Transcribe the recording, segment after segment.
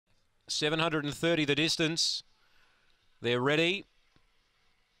730 the distance. They're ready.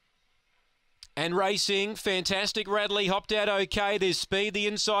 And racing, Fantastic Radley hopped out okay. There's speed, the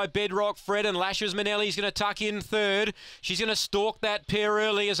inside Bedrock Fred, and Lashes Manelli's going to tuck in third. She's going to stalk that pair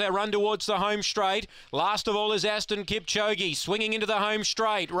early as they run towards the home straight. Last of all is Aston Kipchoge, swinging into the home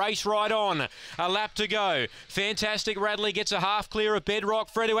straight. Race right on. A lap to go. Fantastic Radley gets a half clear of Bedrock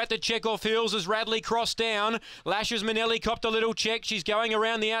Fred, who had to check off heels as Radley crossed down. Lashes Manelli copped a little check. She's going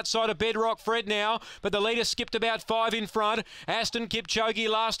around the outside of Bedrock Fred now, but the leader skipped about 5 in front. Aston Kipchoge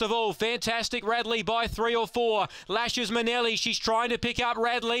last of all. Fantastic Radley by 3 or 4. Lashes Manelli, she's trying to pick up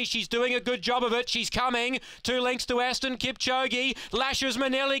Radley. She's doing a good job of it. She's coming. 2 lengths to Aston Kipchoge. Lashes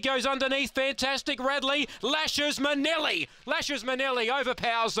Manelli goes underneath Fantastic Radley. Lashes Manelli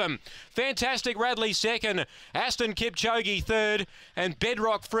overpowers them. Fantastic Radley second. Aston Kipchoge third. And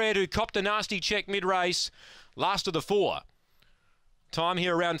Bedrock Fred, who copped a nasty check mid-race, last of the 4. Time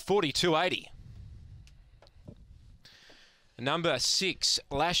here around 42.80. Number 6,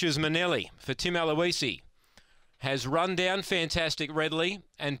 Lashes Manelli for Tim Aloisi, has run down Fantastic Radley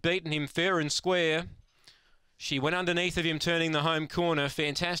and beaten him fair and square. She went underneath of him turning the home corner.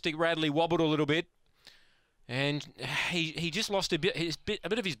 Fantastic Radley wobbled a little bit, and he just lost a bit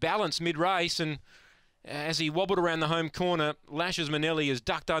of his balance mid-race, and as he wobbled around the home corner, Lashes Manelli has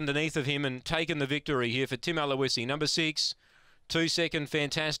ducked underneath of him and taken the victory here for Tim Aloisi. Number 6, 2 second,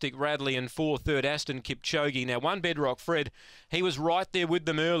 Fantastic Radley, and 4 third, Aston Kipchoge. Now, 1 Bedrock Fred, he was right there with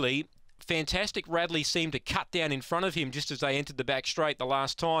them early. Fantastic Radley seemed to cut down in front of him just as they entered the back straight the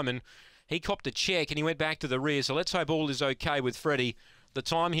last time, and he copped a check and he went back to the rear. So let's hope all is okay with Freddie. The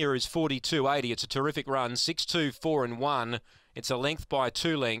time here is 42.80. It's a terrific run, 6-2, 4 and 1. It's a length by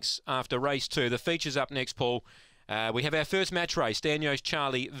 2 lengths after race 2. The feature's up next, Paul. We have our first match race, Daniels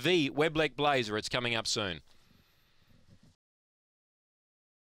Charlie v Webleg Blazer. It's coming up soon.